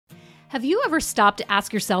Have you ever stopped to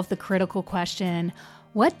ask yourself the critical question,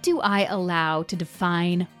 what do I allow to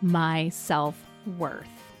define my self-worth?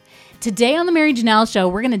 Today on the Mary Janelle Show,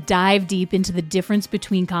 we're going to dive deep into the difference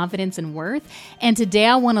between confidence and worth. And today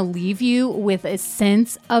I want to leave you with a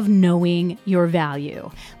sense of knowing your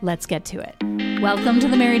value. Let's get to it. Welcome to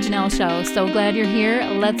the Mary Janelle Show. So glad you're here.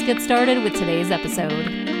 Let's get started with today's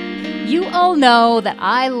episode. You all know that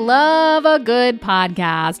I love a good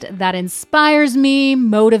podcast that inspires me,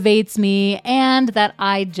 motivates me, and that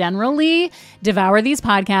I generally devour these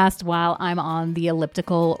podcasts while I'm on the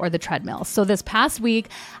elliptical or the treadmill. So this past week,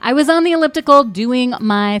 I was on the elliptical doing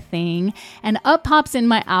my thing, and up pops in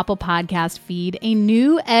my Apple Podcast feed a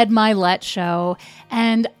new Ed Mylett show,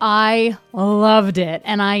 and I loved it.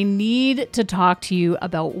 And I need to talk to you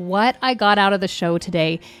about what I got out of the show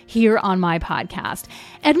today here on my podcast.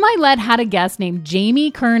 Ed Mylett had a guest named Jamie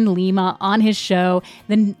Kern Lima on his show.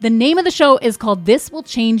 The name of the show is called This Will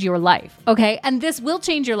Change Your Life, okay? And this will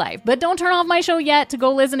change your life. But don't turn off my show yet to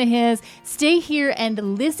go listen to his. Stay here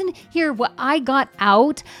and listen, hear what I got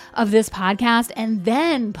out of this podcast, and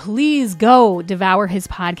then please go devour his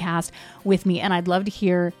podcast with me, and I'd love to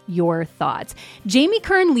hear your thoughts. Jamie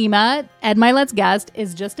Kern Lima, Ed Mylett's guest,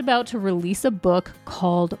 is just about to release a book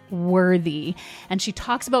called Worthy, and she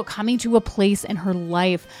talks about coming to a place in her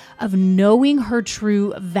life of knowing her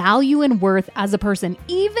true value and worth as a person,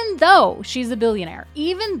 even though she's a billionaire,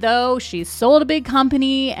 even though she's sold a big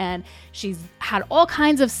company and she's had all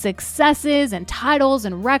kinds of successes and titles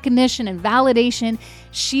and recognition and validation,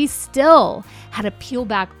 she still had to peel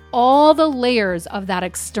back all the layers of that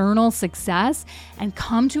external success and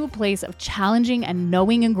come to a place of challenging and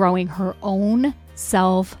knowing and growing her own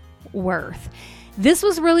self-worth. This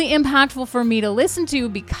was really impactful for me to listen to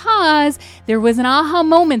because there was an aha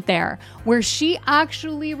moment there where she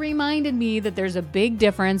actually reminded me that there's a big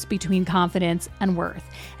difference between confidence and worth.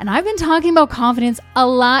 And I've been talking about confidence a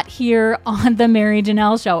lot here on the Mary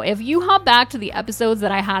Janelle Show. If you hop back to the episodes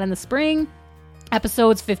that I had in the spring,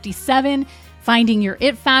 episodes 57, Finding Your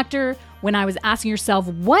It Factor, when I was asking yourself,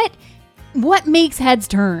 what makes heads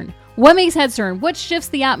turn? What makes heads turn? What shifts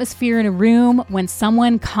the atmosphere in a room when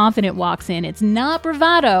someone confident walks in? It's not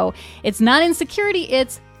bravado. It's not insecurity.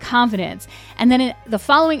 It's confidence. And then in the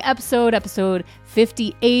following episode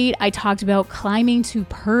 58, I talked about climbing to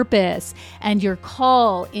purpose and your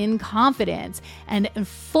call in confidence, and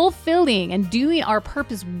fulfilling and doing our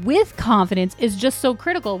purpose with confidence is just so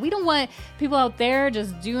critical. We don't want people out there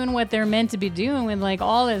just doing what they're meant to be doing with like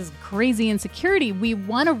all this crazy insecurity. We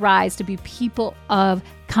want to rise to be people of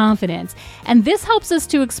confidence. And this helps us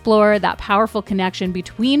to explore that powerful connection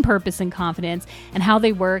between purpose and confidence and how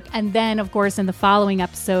they work. And then, of course, in the following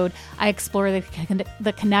episode, I explore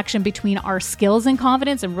the connection between our skills and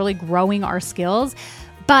confidence and really growing our skills.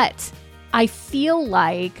 But I feel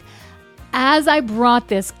like as I brought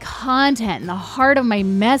this content in the heart of my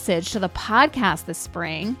message to the podcast this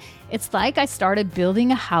spring, it's like I started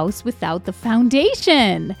building a house without the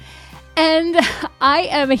foundation. And I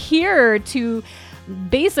am here to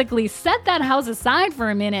basically set that house aside for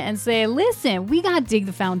a minute and say, listen, we got to dig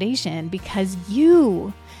the foundation because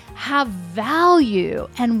you have value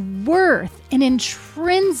and worth, an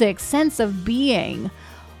intrinsic sense of being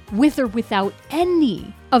with or without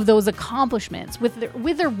any of those accomplishments, with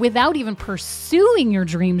or without even pursuing your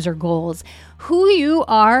dreams or goals. Who you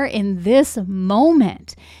are in this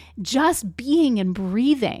moment, just being and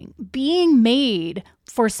breathing, being made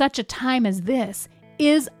for such a time as this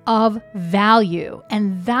is of value.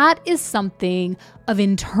 And that is something of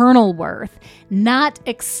internal worth, not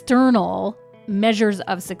external measures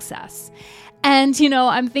of success. And,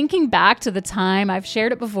 I'm thinking back to the time, I've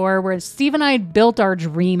shared it before, where Steve and I built our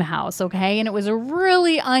dream house, okay? And it was a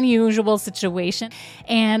really unusual situation.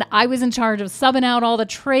 And I was in charge of subbing out all the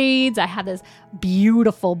trades. I had this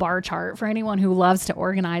beautiful bar chart. For anyone who loves to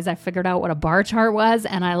organize, I figured out what a bar chart was,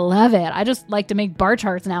 and I love it. I just like to make bar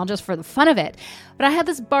charts now just for the fun of it. But I had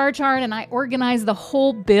this bar chart and I organized the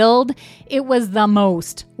whole build. It was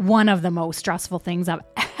one of the most stressful things I've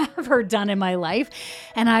ever done in my life.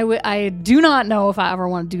 And I do not know if I ever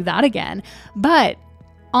want to do that again. But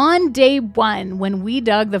on day one, when we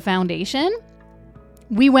dug the foundation,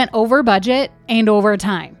 we went over budget and over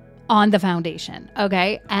time on the foundation.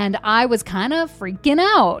 Okay. And I was kind of freaking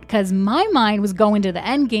out because my mind was going to the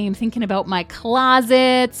end game, thinking about my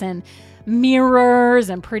closets and mirrors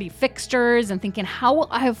and pretty fixtures and thinking, how will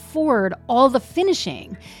I afford all the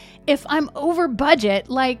finishing if I'm over budget,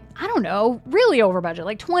 like, I don't know, really over budget,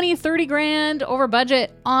 like 20, 30 grand over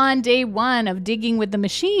budget on day one of digging with the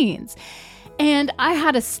machines. And I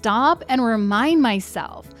had to stop and remind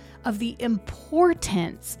myself of the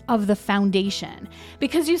importance of the foundation.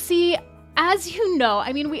 Because you see, as you know,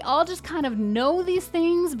 I mean, we all just kind of know these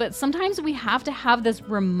things, but sometimes we have to have this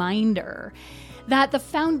reminder that the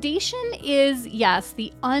foundation is, yes,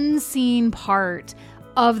 the unseen part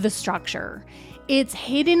of the structure. It's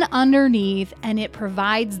hidden underneath, and it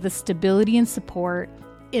provides the stability and support.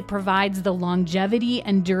 It provides the longevity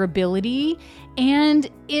and durability, and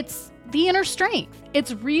it's the inner strength.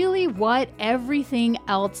 It's really what everything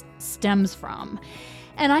else stems from.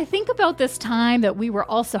 And I think about this time that we were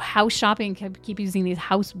also house shopping, keep using these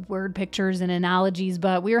house word pictures and analogies,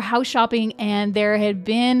 but we were house shopping, and there had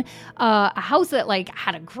been a house that like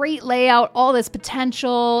had a great layout, all this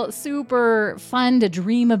potential, super fun to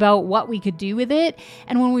dream about what we could do with it.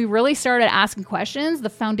 And when we really started asking questions, the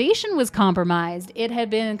foundation was compromised. It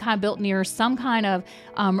had been kind of built near some kind of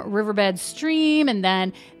riverbed stream, and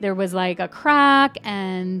then there was like a crack,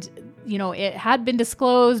 and it had been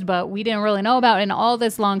disclosed, but we didn't really know about it. And all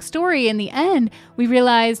this long story, in the end, we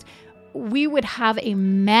realized we would have a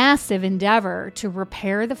massive endeavor to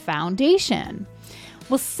repair the foundation.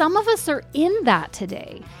 Well, some of us are in that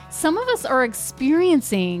today. Some of us are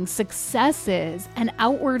experiencing successes and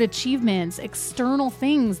outward achievements, external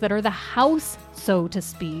things that are the house, so to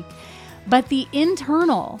speak. But the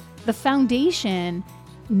internal, the foundation,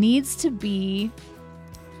 needs to be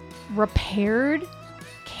repaired,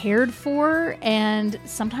 cared for, and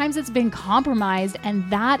sometimes it's been compromised, and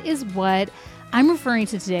that is what I'm referring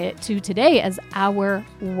to today as our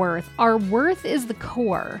worth. Our worth is the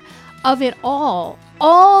core of it all.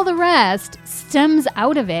 All the rest stems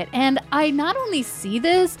out of it. And I not only see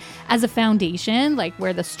this as a foundation, like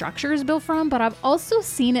where the structure is built from, but I've also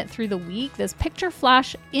seen it through the week, this picture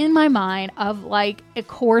flash in my mind of like a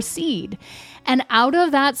core seed. And out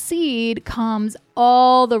of that seed comes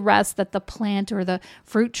all the rest that the plant or the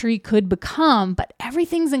fruit tree could become. But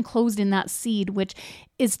everything's enclosed in that seed, which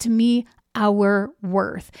is to me our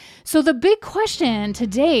worth. So the big question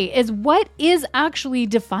today is, what is actually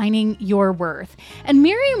defining your worth? And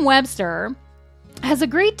Merriam-Webster has a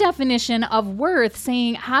great definition of worth,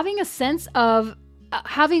 saying having a sense of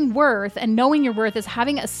having worth and knowing your worth is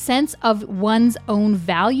having a sense of one's own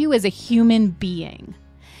value as a human being.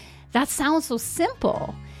 That sounds so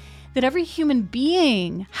simple, that every human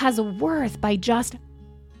being has a worth by just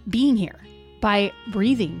being here, by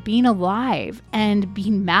breathing, being alive, and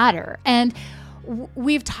being matter. And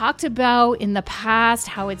we've talked about in the past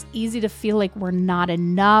how it's easy to feel like we're not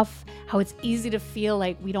enough, how it's easy to feel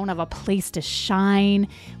like we don't have a place to shine,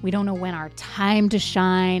 we don't know when our time to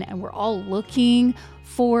shine, and we're all looking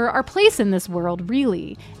for our place in this world,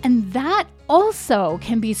 really. And that also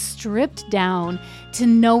can be stripped down to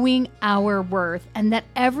knowing our worth, and that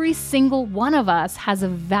every single one of us has a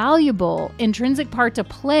valuable intrinsic part to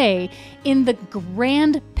play in the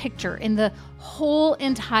grand picture, in the whole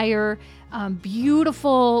entire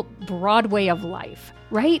beautiful Broadway of life,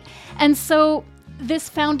 right? And so this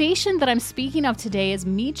foundation that I'm speaking of today is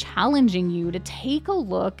me challenging you to take a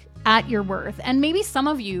look at your worth. And maybe some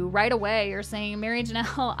of you right away are saying, Mary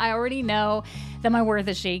Janelle, I already know that my worth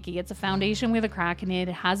is shaky. It's a foundation with a crack in it.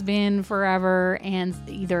 It has been forever. And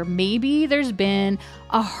either maybe there's been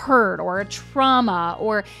a hurt or a trauma,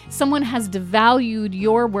 or someone has devalued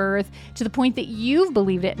your worth to the point that you've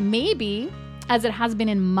believed it. Maybe, as it has been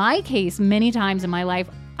in my case many times in my life,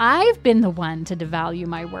 I've been the one to devalue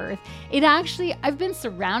my worth. I've been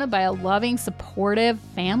surrounded by a loving, supportive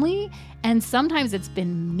family, and sometimes it's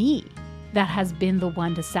been me that has been the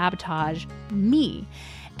one to sabotage me.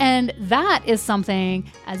 And that is something,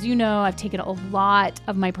 as you know, I've taken a lot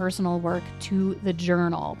of my personal work to the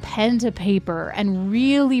journal, pen to paper, and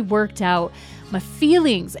really worked out my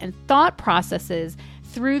feelings and thought processes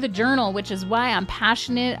through the journal, which is why I'm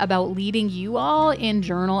passionate about leading you all in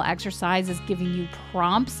journal exercises, giving you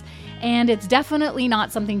prompts. And it's definitely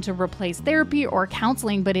not something to replace therapy or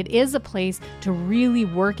counseling, but it is a place to really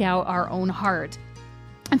work out our own heart.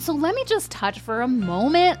 And so let me just touch for a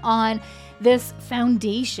moment on this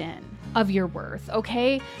foundation of your worth,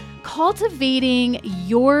 okay? Cultivating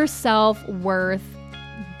your self-worth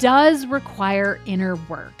does require inner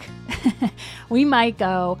work. We might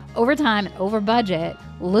go over time and over budget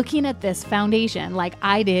looking at this foundation like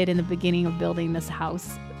I did in the beginning of building this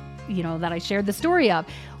house, that I shared the story of,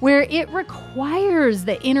 where it requires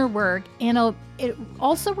the inner work, and it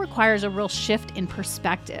also requires a real shift in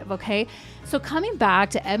perspective, okay? So coming back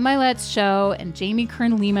to Ed Mylett's show and Jamie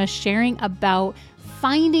Kern-Lima sharing about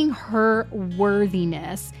finding her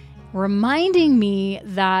worthiness, reminding me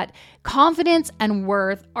that confidence and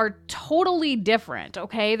worth are totally different,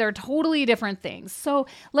 okay? They're totally different things. So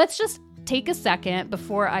let's just take a second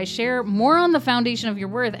before I share more on the foundation of your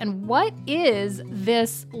worth and what is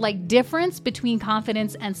this like difference between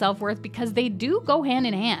confidence and self-worth, because they do go hand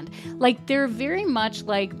in hand. Like they're very much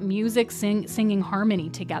like music singing harmony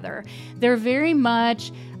together. They're very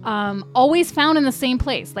much always found in the same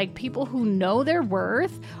place. Like people who know their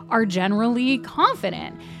worth are generally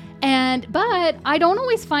confident. But I don't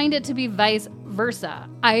always find it to be vice versa.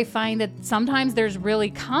 I find that sometimes there's really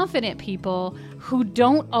confident people who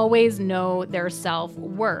don't always know their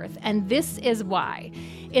self-worth. And this is why.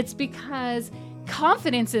 It's because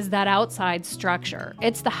confidence is that outside structure.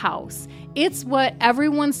 It's the house. It's what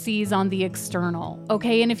everyone sees on the external,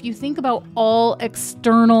 okay? And if you think about all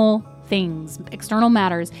external things, external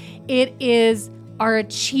matters, it is our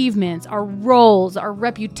achievements, our roles, our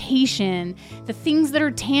reputation, the things that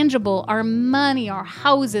are tangible, our money, our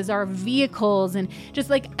houses, our vehicles, and just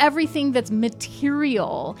like everything that's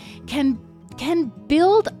material can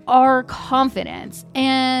build our confidence.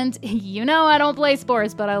 And I don't play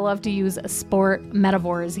sports, but I love to use sport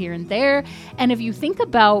metaphors here and there. And if you think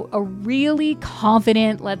about a really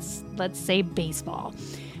confident, let's say baseball,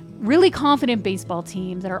 really confident baseball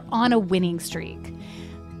team that are on a winning streak,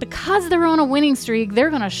 because they're on a winning streak, they're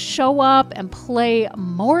going to show up and play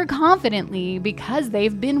more confidently because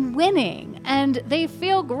they've been winning and they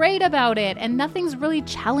feel great about it and nothing's really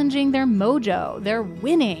challenging their mojo. They're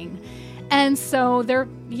winning. And so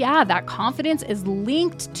that confidence is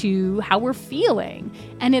linked to how we're feeling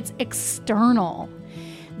and it's external.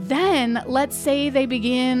 Then let's say they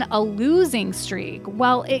begin a losing streak.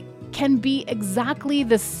 Well, it can be exactly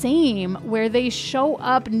the same, where they show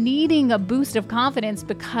up needing a boost of confidence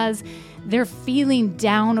because they're feeling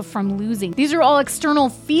down from losing. These are all external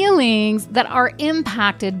feelings that are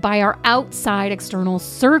impacted by our outside external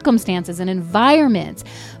circumstances and environments.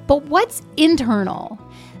 But what's internal?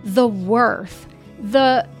 The worth,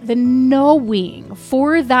 the knowing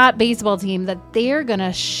for that baseball team that they're going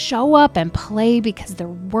to show up and play because they're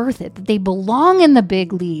worth it, that they belong in the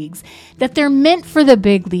big leagues, that they're meant for the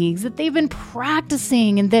big leagues, that they've been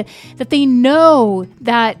practicing, and that they know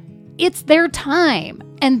that it's their time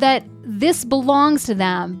and that this belongs to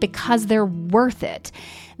them because they're worth it.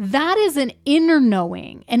 That is an inner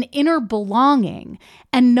knowing, an inner belonging,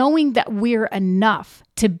 and knowing that we're enough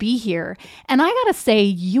to be here. And I gotta say,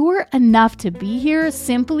 you're enough to be here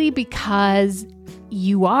simply because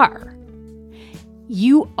you are.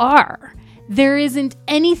 You are. There isn't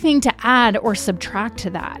anything to add or subtract to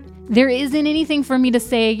that. There isn't anything for me to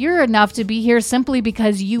say you're enough to be here simply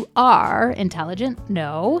because you are intelligent.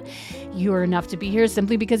 No. You're enough to be here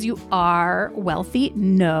simply because you are wealthy.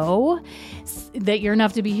 No. That you're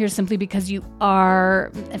enough to be here simply because you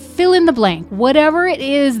are fill in the blank. Whatever it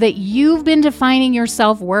is that you've been defining your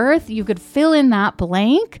self-worth, you could fill in that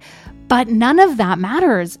blank, but none of that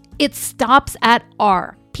matters. It stops at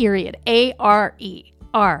R, period. A-R-E,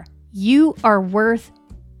 R. You are worth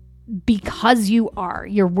because you are.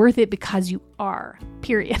 You're worth it because you are,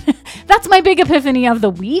 period. That's my big epiphany of the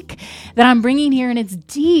week that I'm bringing here, and it's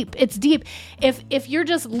deep. It's deep. If you're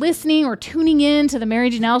just listening or tuning in to the Mary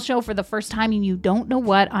Janelle Show for the first time and you don't know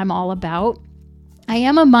what I'm all about, I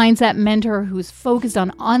am a mindset mentor who's focused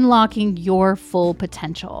on unlocking your full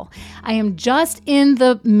potential. I am just in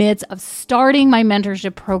the midst of starting my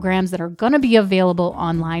mentorship programs that are going to be available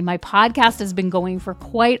online. My podcast has been going for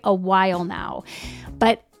quite a while now,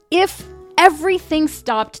 but if everything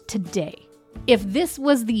stopped today, if this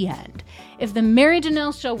was the end, if the Mary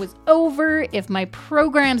Janelle Show was over, if my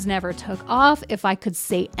programs never took off, if I could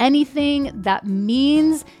say anything that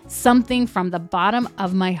means something from the bottom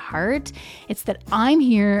of my heart, it's that I'm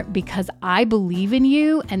here because I believe in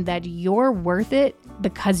you and that you're worth it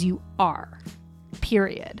because you are,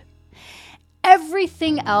 period.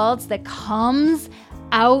 Everything else that comes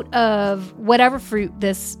out of whatever fruit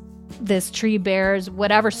this tree bears,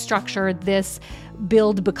 whatever structure this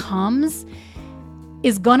build becomes,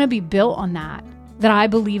 is going to be built on that I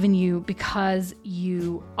believe in you because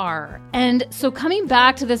you are. And so coming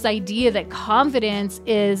back to this idea that confidence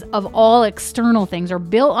is of all external things or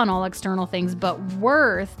built on all external things, but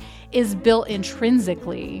worth is built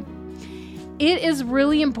intrinsically. It is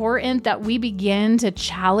really important that we begin to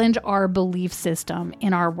challenge our belief system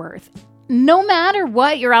in our worth. No matter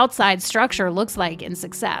what your outside structure looks like in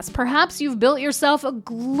success, perhaps you've built yourself a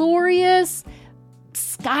glorious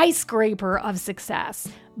skyscraper of success.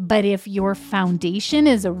 But if your foundation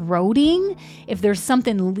is eroding, if there's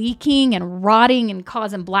something leaking and rotting and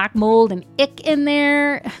causing black mold and ick in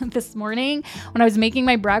there, this morning when I was making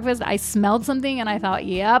my breakfast, I smelled something and I thought,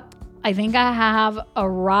 yep, I think I have a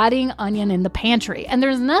rotting onion in the pantry. And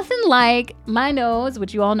there's nothing like my nose,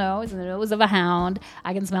 which you all know is the nose of a hound.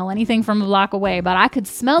 I can smell anything from a block away, but I could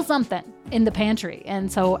smell something in the pantry.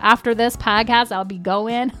 And so after this podcast, I'll be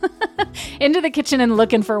going into the kitchen and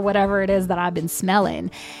looking for whatever it is that I've been smelling.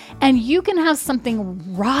 And you can have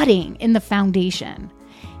something rotting in the foundation,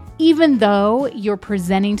 even though you're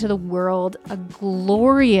presenting to the world a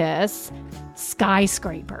glorious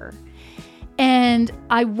skyscraper. And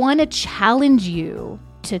I want to challenge you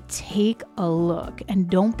to take a look, and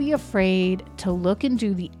don't be afraid to look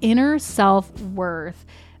into the inner self-worth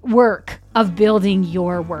work of building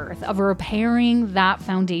your worth, of repairing that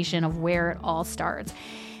foundation of where it all starts.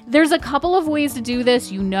 There's a couple of ways to do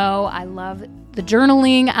this. You know, I love the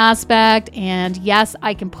journaling aspect, and yes,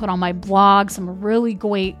 I can put on my blog some really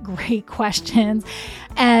great questions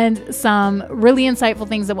and some really insightful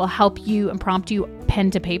things that will help you and prompt you pen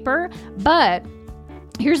to paper. But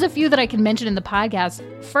here's a few that I can mention in the podcast.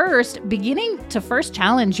 First, beginning to first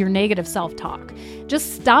challenge your negative self-talk.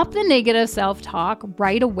 Just stop the negative self-talk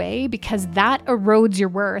right away, because that erodes your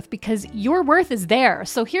worth, because your worth is there.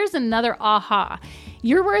 So here's another aha.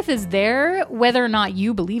 Your worth is there whether or not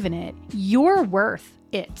you believe in it. You're worth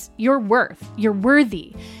it. You're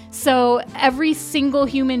worthy. So every single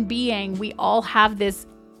human being, we all have this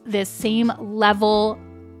same level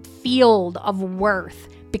field of worth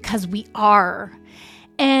because we are.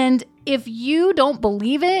 And if you don't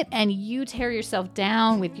believe it and you tear yourself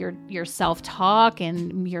down with your self-talk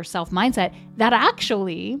and your self-mindset, that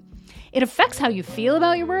actually, it affects how you feel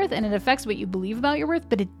about your worth and it affects what you believe about your worth,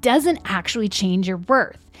 but it doesn't actually change your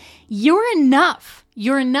worth. You're enough.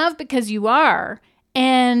 You're enough because you are.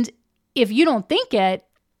 And if you don't think it,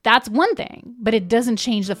 that's one thing, but it doesn't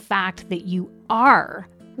change the fact that you are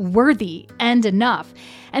worthy and enough.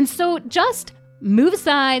 And so just move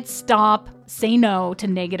aside, stop, say no to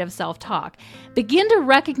negative self-talk. Begin to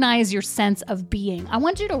recognize your sense of being. I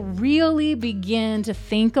want you to really begin to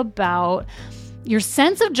think about your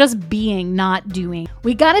sense of just being, not doing.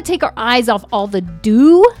 We got to take our eyes off all the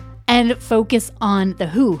do and focus on the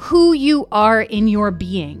who you are in your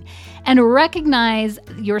being, and recognize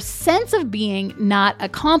your sense of being, not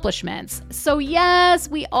accomplishments. So yes,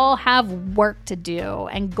 we all have work to do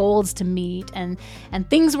and goals to meet and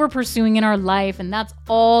things we're pursuing in our life, and that's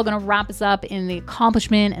all going to wrap us up in the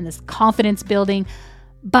accomplishment and this confidence building.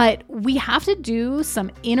 But we have to do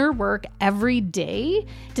some inner work every day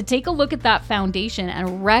to take a look at that foundation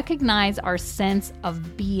and recognize our sense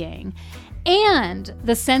of being and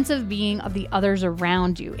the sense of being of the others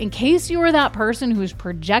around you. In case you're that person who's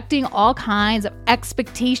projecting all kinds of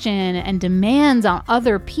expectation and demands on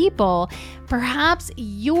other people, perhaps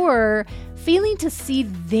you're failing to see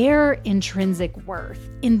their intrinsic worth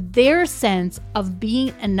in their sense of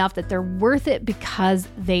being enough, that they're worth it because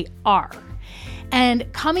they are.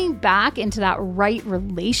 And coming back into that right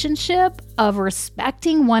relationship of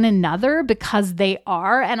respecting one another because they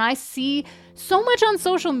are. And I see so much on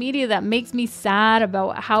social media that makes me sad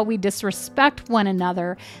about how we disrespect one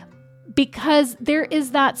another, because there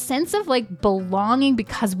is that sense of like belonging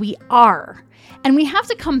because we are. And we have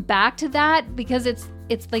to come back to that because it's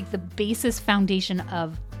like the basis foundation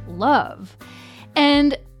of love.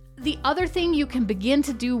 And the other thing you can begin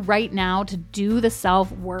to do right now to do the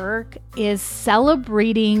self-work is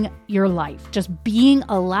celebrating your life, just being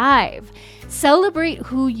alive. Celebrate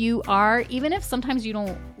who you are, even if sometimes you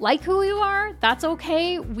don't like who you are, that's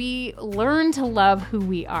okay. We learn to love who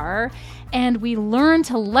we are, and we learn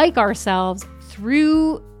to like ourselves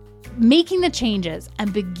through making the changes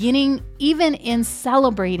and beginning even in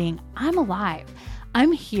celebrating, I'm alive,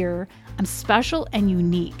 I'm here, I'm special and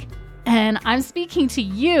unique. And I'm speaking to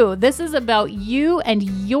you. This is about you and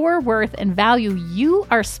your worth and value. You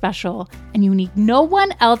are special and unique. No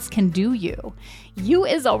one else can do you. You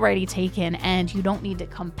is already taken, and you don't need to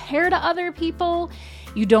compare to other people.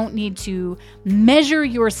 You don't need to measure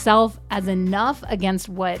yourself as enough against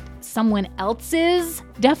what someone else's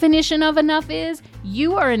definition of enough is.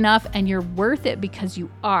 You are enough and you're worth it because you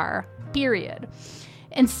are, period.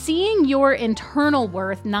 And seeing your internal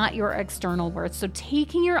worth, not your external worth. So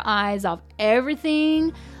taking your eyes off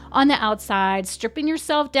everything on the outside, stripping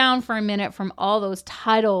yourself down for a minute from all those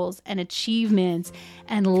titles and achievements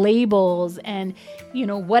and labels and,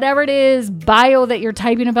 whatever it is, bio that you're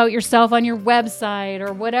typing about yourself on your website,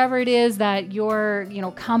 or whatever it is that your,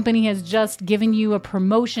 company has just given you a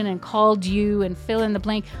promotion and called you, and fill in the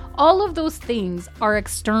blank. All of those things are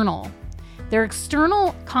external. They're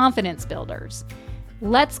external confidence builders.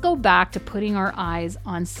 Let's go back to putting our eyes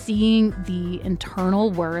on seeing the internal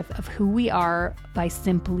worth of who we are by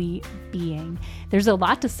simply being. There's a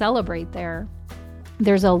lot to celebrate there.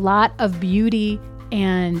 There's a lot of beauty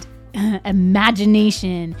and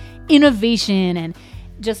imagination, innovation, and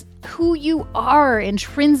just who you are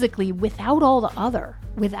intrinsically without all the other,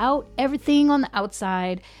 without everything on the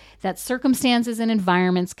outside that circumstances and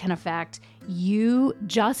environments can affect. You,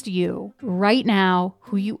 just you, right now,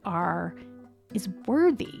 who you are, is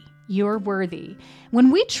worthy. You're worthy.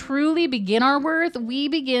 When we truly begin our worth, we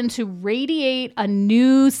begin to radiate a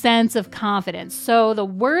new sense of confidence. So the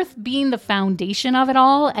worth being the foundation of it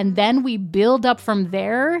all, and then we build up from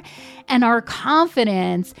there. And our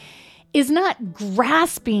confidence is not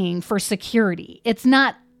grasping for security. It's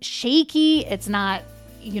not shaky. It's not,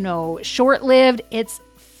 short-lived. It's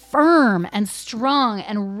firm and strong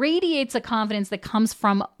and radiates a confidence that comes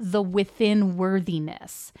from the within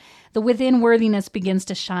worthiness. The within worthiness begins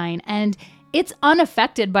to shine, and it's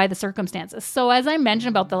unaffected by the circumstances. So as I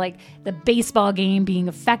mentioned about the baseball game being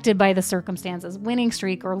affected by the circumstances, winning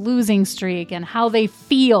streak or losing streak, and how they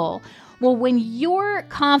feel. Well, when your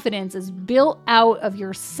confidence is built out of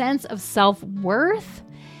your sense of self-worth,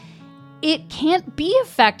 it can't be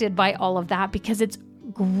affected by all of that because it's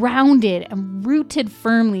grounded and rooted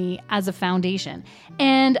firmly as a foundation.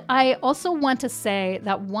 And I also want to say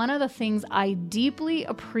that one of the things I deeply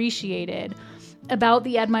appreciated about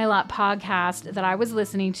the Ed Mylott podcast that I was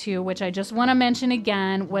listening to, which I just want to mention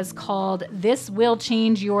again, was called This Will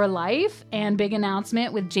Change Your Life, and Big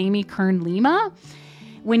Announcement with Jamie Kern Lima,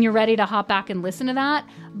 when you're ready to hop back and listen to that.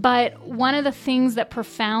 But one of the things that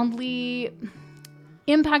profoundly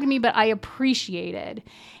impacted me, but I appreciated,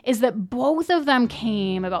 is that both of them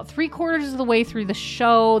came about 3/4 of the way through the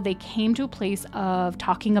show. They came to a place of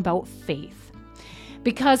talking about faith.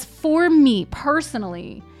 Because for me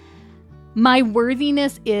personally, my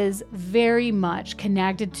worthiness is very much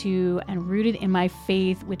connected to and rooted in my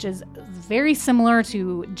faith, which is very similar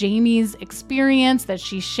to Jamie's experience that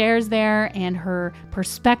she shares there and her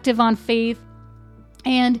perspective on faith.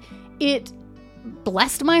 And it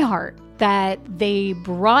blessed my heart that they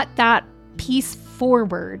brought that piece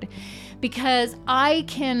forward, because I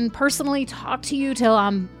can personally talk to you till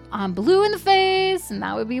I'm blue in the face, and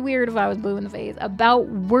that would be weird if I was blue in the face, about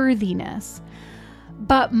worthiness.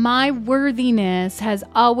 But my worthiness has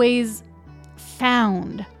always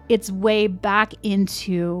found its way back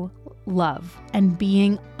into love and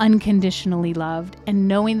being unconditionally loved, and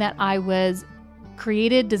knowing that I was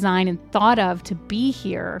created, designed, and thought of to be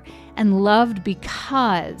here and loved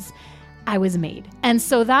because I was made. And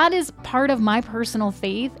so that is part of my personal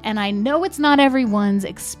faith. And I know it's not everyone's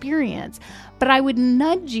experience, but I would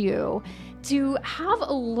nudge you to have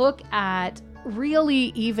a look at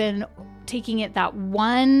really even taking it that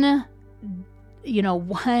one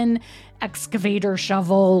excavator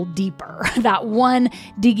shovel deeper, that one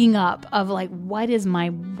digging up of what is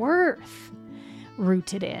my worth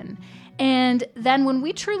rooted in? And then when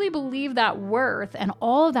we truly believe that worth, and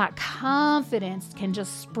all of that confidence can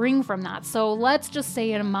just spring from that. So let's just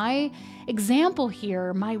say in my example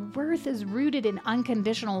here, my worth is rooted in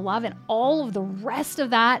unconditional love, and all of the rest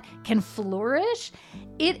of that can flourish.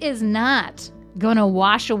 It is not going to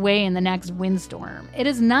wash away in the next windstorm. It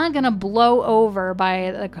is not going to blow over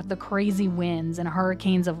by the crazy winds and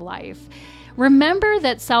hurricanes of life. Remember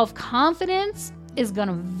that self-confidence is going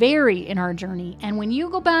to vary in our journey. And when you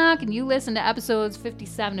go back and you listen to episodes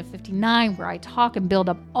 57 to 59, where I talk and build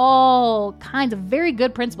up all kinds of very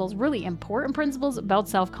good principles, really important principles about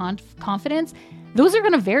self-confidence, those are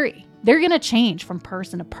going to vary. They're going to change from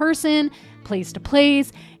person to person, place to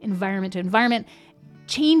place, environment to environment,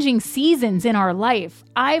 changing seasons in our life.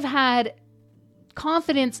 I've had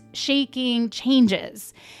confidence shaking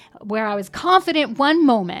changes where I was confident one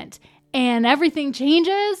moment and everything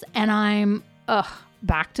changes and I'm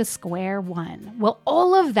back to square one. Well,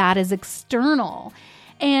 all of that is external,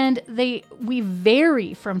 and we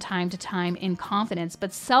vary from time to time in confidence,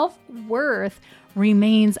 but self-worth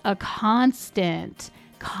remains a constant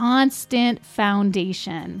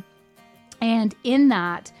foundation. And in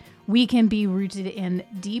that, we can be rooted in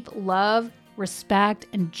deep love, respect,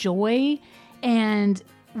 and joy, and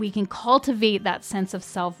we can cultivate that sense of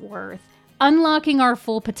self-worth, unlocking our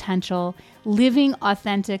full potential, living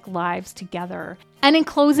authentic lives together. And in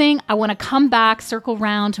closing, I want to come back, circle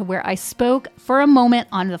round to where I spoke for a moment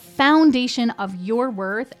on the foundation of your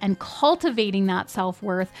worth and cultivating that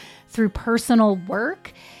self-worth through personal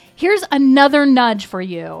work. Here's another nudge for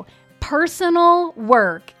you. Personal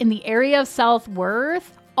work in the area of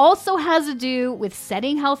self-worth also has to do with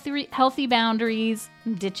setting healthy boundaries,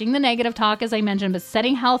 ditching the negative talk, as I mentioned, but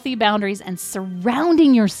setting healthy boundaries and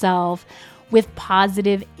surrounding yourself with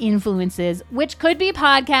positive influences, which could be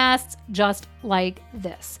podcasts just like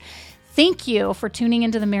this. Thank you for tuning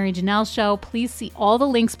into the Mary Janelle Show. Please see all the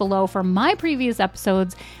links below for my previous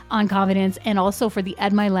episodes on confidence and also for the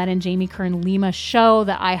Ed Milet and Jamie Kern Lima show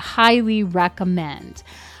that I highly recommend.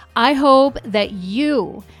 I hope that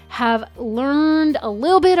you have learned a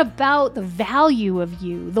little bit about the value of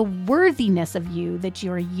you, the worthiness of you, that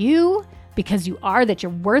you're you because you are, that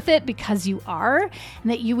you're worth it because you are,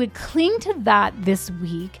 and that you would cling to that this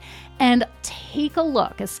week and take a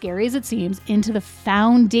look, as scary as it seems, into the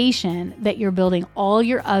foundation that you're building all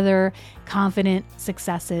your other confident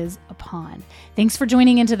successes upon. Thanks for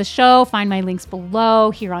joining into the show. Find my links below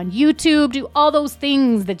here on YouTube. Do all those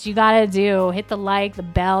things that you got to do. Hit the like, the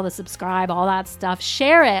bell, the subscribe, all that stuff.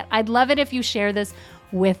 Share it. I'd love it if you share this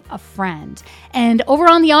with a friend. And over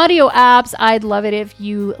on the audio apps, I'd love it if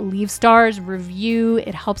you leave stars, review.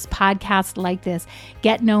 It helps podcasts like this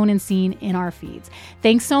get known and seen in our feeds.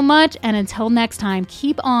 Thanks so much. And until next time,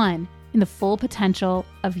 keep on in the full potential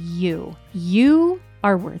of you. You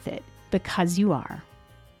are worth it because you are.